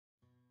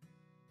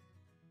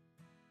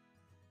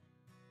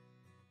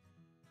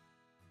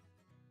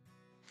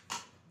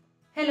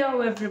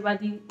Hello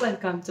everybody,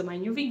 welcome to my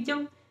new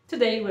video.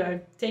 Today we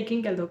are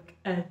taking a look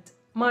at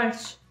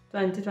March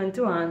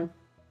 2021,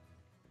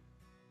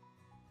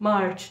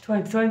 March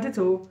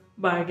 2022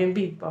 Bargain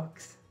Bead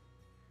Box.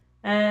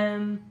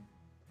 It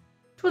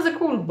was a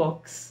cool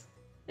box.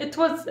 It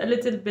was a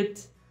little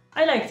bit,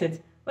 I liked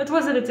it, but it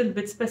was a little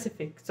bit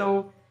specific.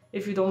 So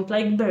if you don't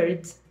like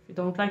birds, if you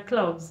don't like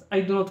clouds,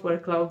 I do not wear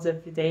clouds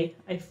every day.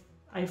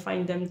 I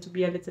find them to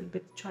be a little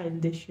bit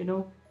childish, you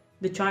know,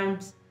 the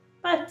charms,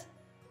 but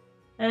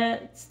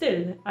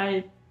still,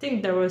 I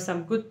think there were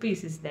some good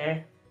pieces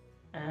there.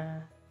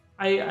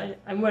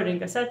 I'm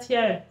wearing a set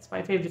here. It's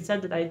my favorite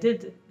set that I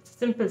did. It's a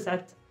simple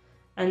set.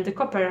 And the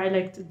copper, I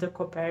liked the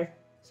copper.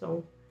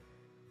 So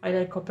I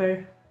like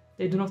copper.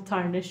 They do not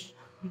tarnish.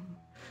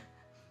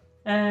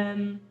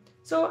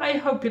 So I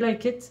hope you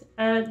like it.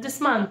 This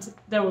month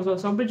there was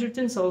also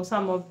Bridgerton, so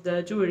some of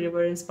the jewelry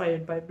were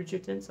inspired by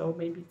Bridgerton, so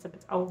maybe it's a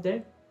bit out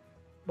there.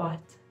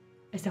 But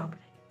I still hope you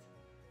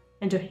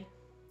like it. Enjoy!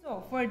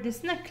 So for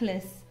this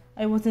necklace,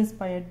 I was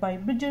inspired by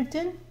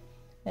Bridgerton.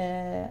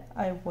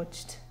 I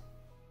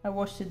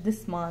watched it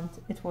this month.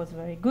 It was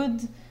very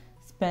good.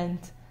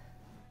 Spent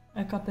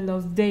a couple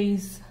of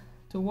days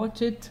to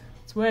watch it.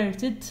 It's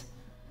worth it.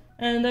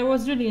 And I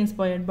was really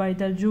inspired by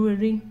the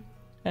jewelry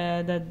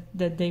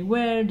that they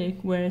wear. They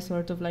wear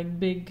sort of like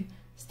big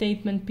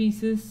statement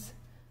pieces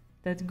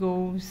that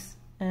goes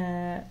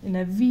in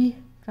a V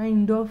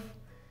kind of,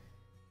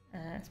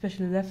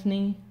 especially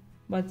Daphne.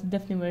 But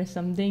Daphne wears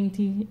some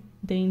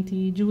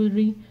dainty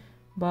jewelry,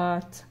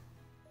 but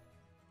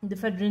the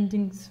feathering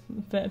things,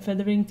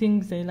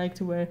 they like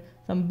to wear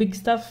some big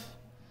stuff.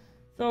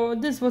 So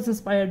this was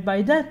inspired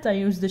by that. I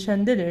used the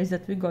chandeliers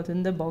that we got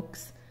in the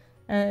box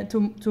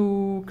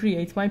to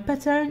create my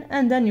pattern,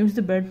 and then used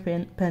the bird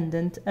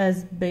pendant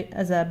as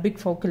a big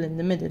focal in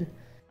the middle.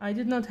 I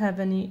did not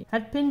have any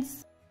hat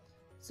pins,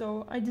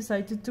 so I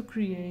decided to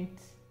create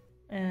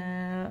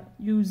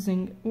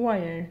using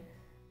wire.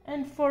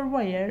 And for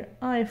wire,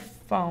 I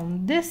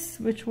found this,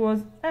 which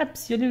was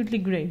absolutely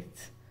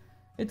great.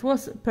 It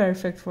was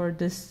perfect for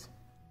this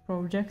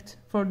project,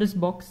 for this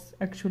box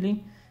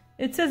actually.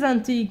 It says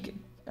antique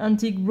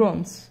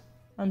brass,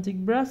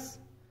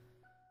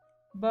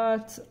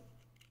 but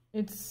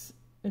it's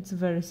a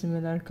very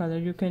similar color.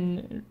 You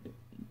can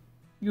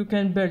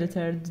barely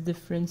tell the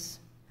difference.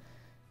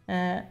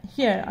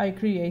 Here I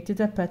created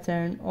a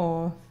pattern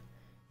of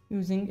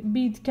using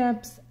bead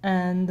caps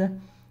and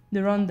the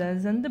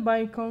rondelles and the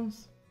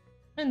bicones,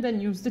 and then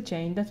use the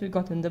chain that we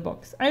got in the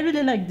box. I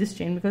really like this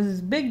chain because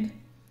it's big,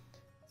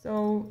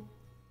 so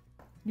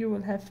you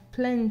will have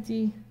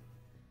plenty.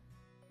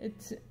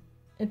 It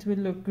will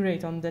look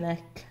great on the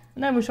neck,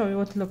 and I will show you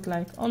what it looked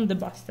like on the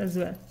bust as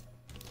well.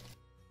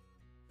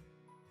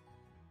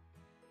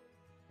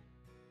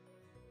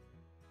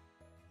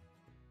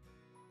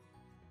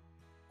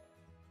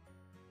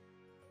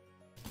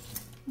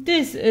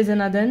 This is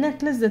another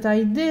necklace that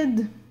I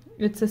did.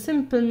 It's a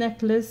simple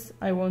necklace.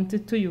 I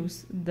wanted to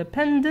use the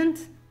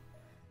pendant,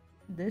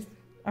 this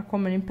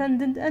aquamarine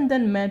pendant, and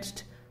then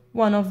matched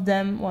one of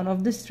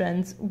the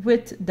strands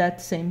with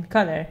that same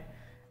color.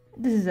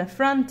 This is a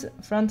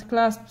front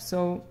clasp,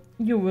 so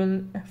you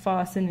will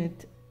fasten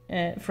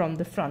it from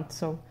the front,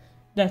 so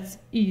that's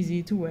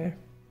easy to wear.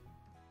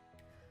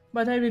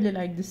 But I really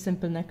like this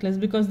simple necklace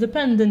because the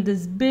pendant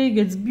is big,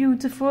 it's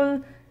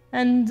beautiful,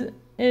 and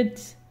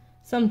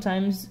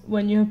sometimes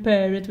when you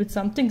pair it with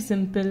something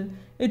simple,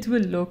 it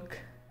will look,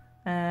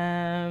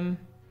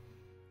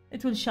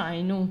 it will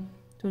shine,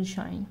 it will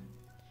shine.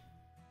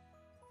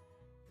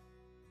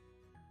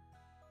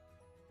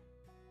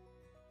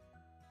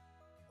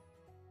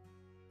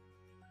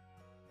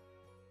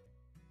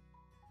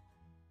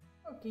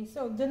 Okay,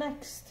 so the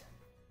next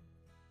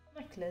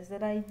necklace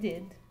that I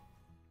did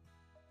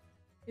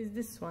is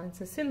this one. It's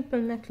a simple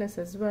necklace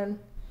as well,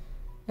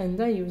 and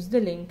I used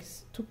the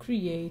links to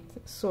create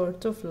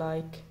sort of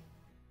like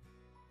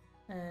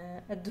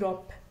a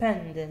drop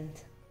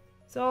pendant.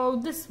 So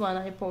this one,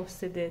 I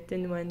posted it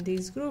in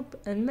Wendy's group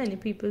and many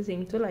people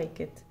seem to like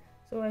it,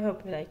 so I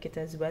hope you like it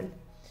as well.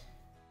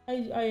 I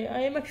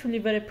am actually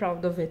very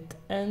proud of it,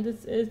 and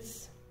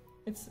it's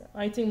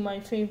I think my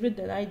favorite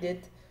that I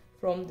did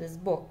from this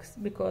box,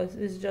 because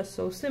it's just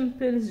so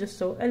simple, it's just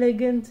so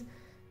elegant,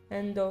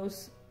 and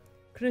those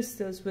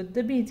crystals with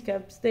the bead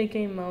caps, they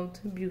came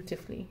out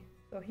beautifully.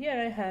 So here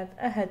I had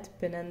a head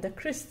pin and a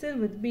crystal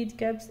with bead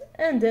caps,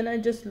 and then I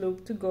just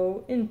looped to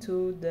go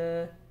into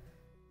the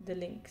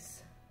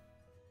links.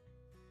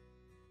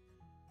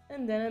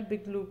 And then a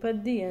big loop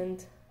at the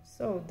end,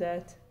 so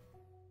that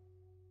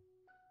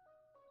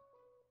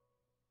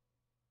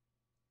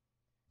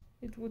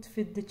it would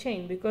fit the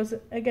chain, because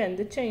again,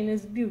 the chain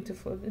is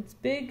beautiful. It's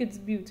big, it's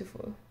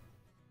beautiful,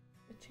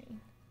 the chain.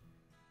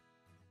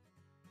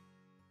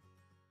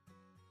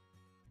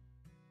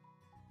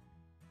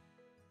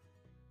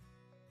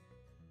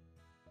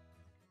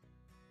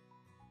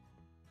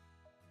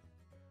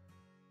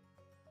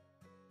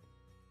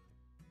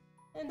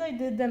 And I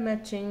did the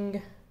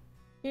matching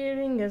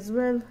earring as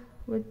well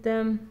with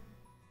them.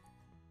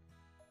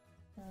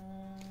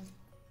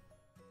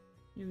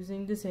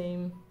 using the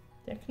same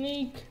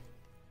technique.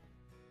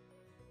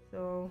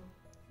 So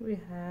we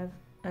have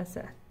a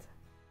set.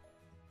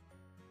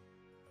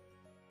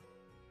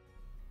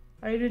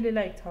 I really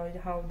liked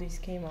how these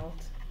came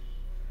out.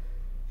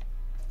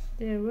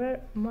 They were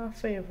my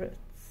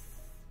favorites.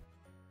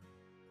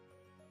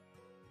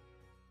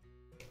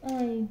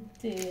 I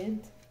did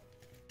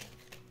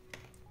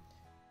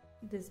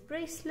this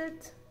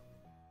bracelet,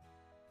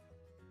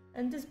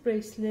 and this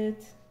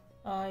bracelet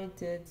I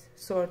did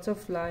sort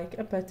of like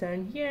a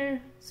pattern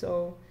here,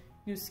 so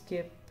you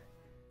skip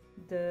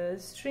the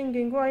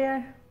stringing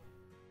wire.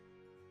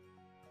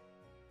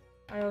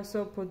 I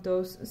also put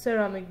those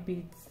ceramic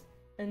beads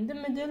in the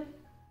middle,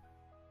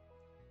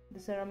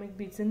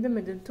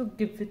 to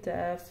give it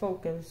a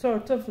focal,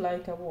 sort of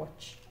like a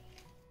watch,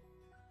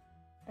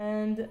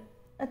 and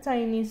a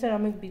tiny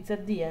ceramic beads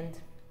at the end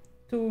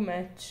to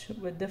match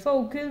with the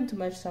focal, to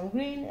match some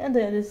green, and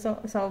then there's some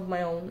of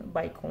my own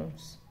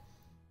bicones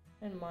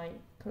and my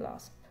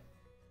clasp.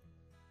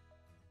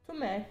 To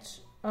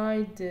match,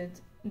 I did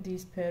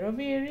these pair of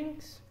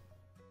earrings,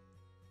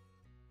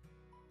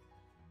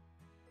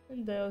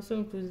 and I also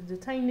included the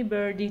tiny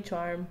birdie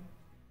charm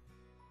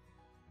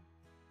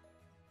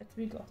that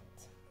we got.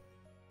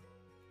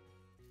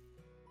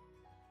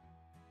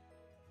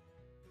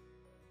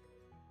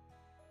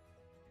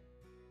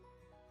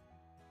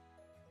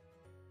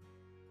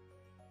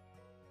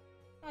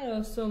 I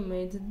also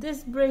made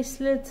this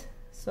bracelet,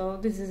 so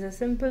this is a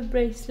simple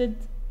bracelet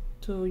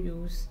to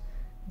use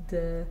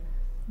the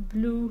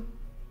blue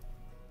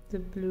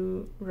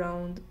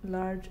round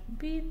large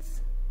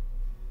beads.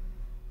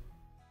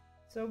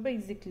 So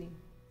basically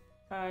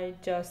I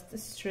just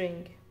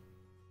string,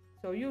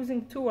 so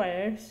using 2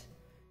 wires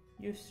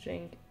you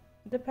string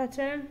the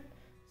pattern,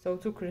 so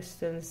 2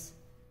 crystals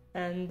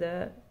and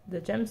the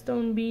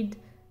gemstone bead,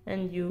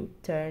 and you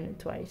turn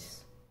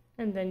twice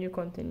and then you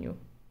continue.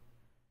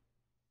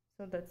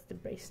 So that's the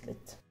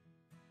bracelet.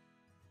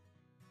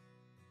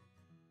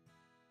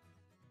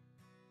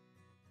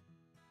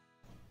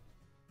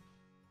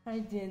 I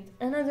did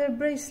another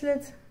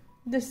bracelet,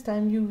 this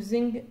time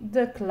using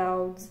the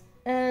clouds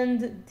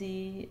and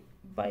the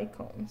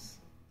bicones.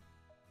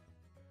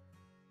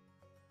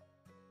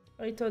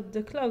 I thought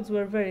the clouds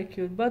were very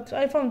cute, but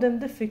I found them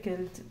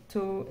difficult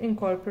to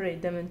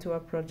incorporate them into a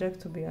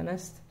project, to be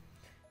honest.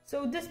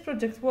 So this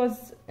project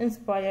was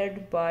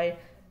inspired by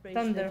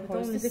Thunder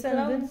Horse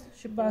Descendants,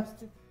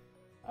 but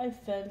I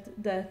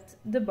felt that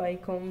the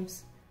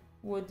bicones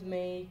would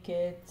make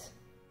it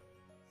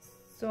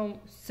so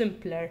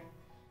simpler,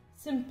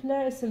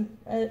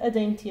 a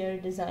daintier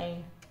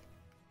design.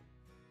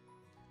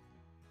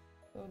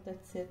 So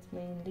that's it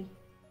mainly.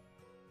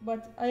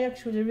 But I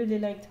actually really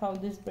liked how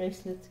this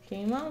bracelet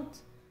came out.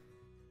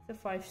 It's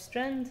a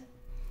 5-strand,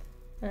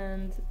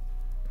 and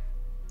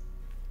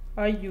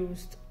I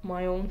used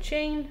my own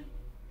chain,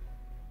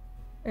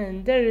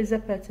 and there is a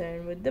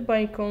pattern with the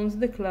bicones,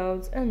 the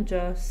clouds, and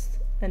just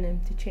an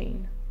empty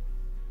chain.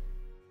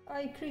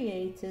 I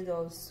created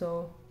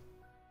also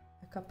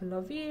a couple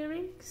of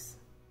earrings.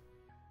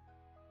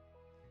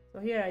 So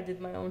here I did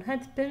my own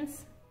head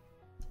pins,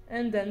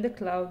 and then the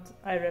cloud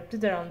I wrapped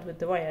it around with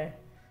the wire.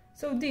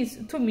 So these,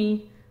 to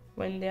me,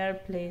 when they are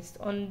placed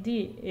on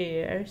the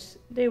ears,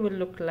 they will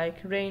look like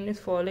rain is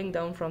falling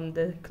down from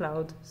the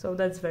cloud. So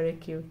that's very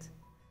cute.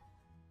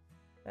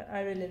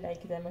 I really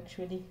like them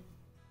actually.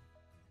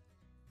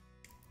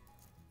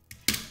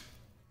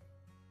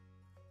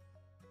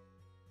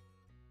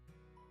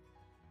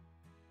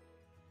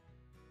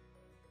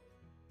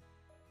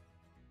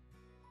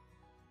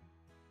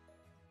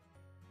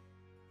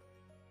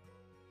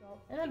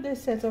 Another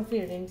set of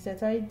earrings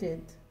that I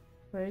did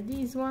were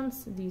these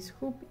ones, these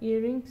hoop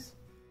earrings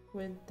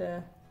with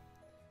the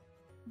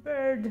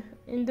bird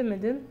in the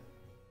middle.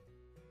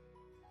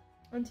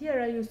 And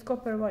here I used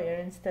copper wire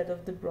instead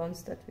of the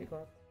bronze that we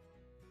got.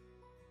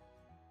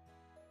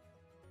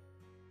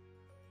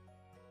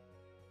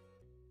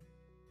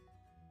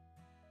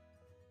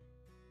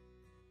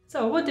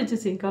 So what did you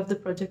think of the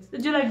projects?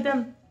 Did you like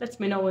them? Let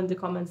me know in the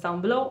comments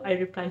down below. I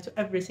reply to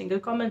every single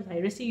comment I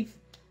receive,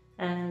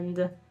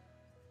 and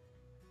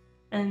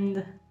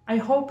I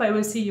hope I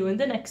will see you in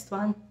the next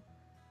one.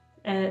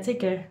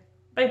 Take care.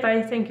 Bye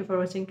bye. Thank you for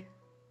watching.